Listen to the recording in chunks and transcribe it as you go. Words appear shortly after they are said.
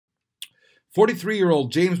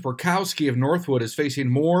43-year-old James Burkowski of Northwood is facing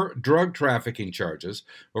more drug trafficking charges.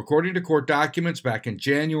 According to court documents, back in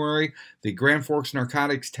January, the Grand Forks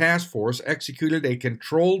Narcotics Task Force executed a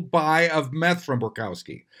controlled buy of meth from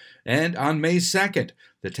Burkowski. And on May 2nd,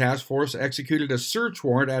 the task force executed a search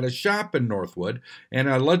warrant at a shop in Northwood and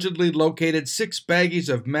allegedly located 6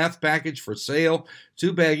 baggies of meth packaged for sale,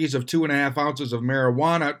 2 baggies of 2.5 ounces of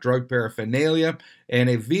marijuana, drug paraphernalia, and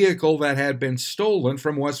a vehicle that had been stolen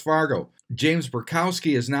from West Fargo. James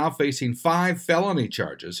Burkowski is now facing 5 felony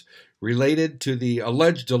charges related to the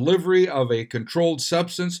alleged delivery of a controlled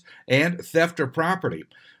substance and theft of property,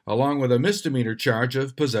 along with a misdemeanor charge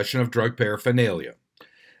of possession of drug paraphernalia.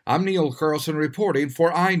 I'm Neil Carlson reporting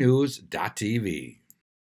for iNews.TV.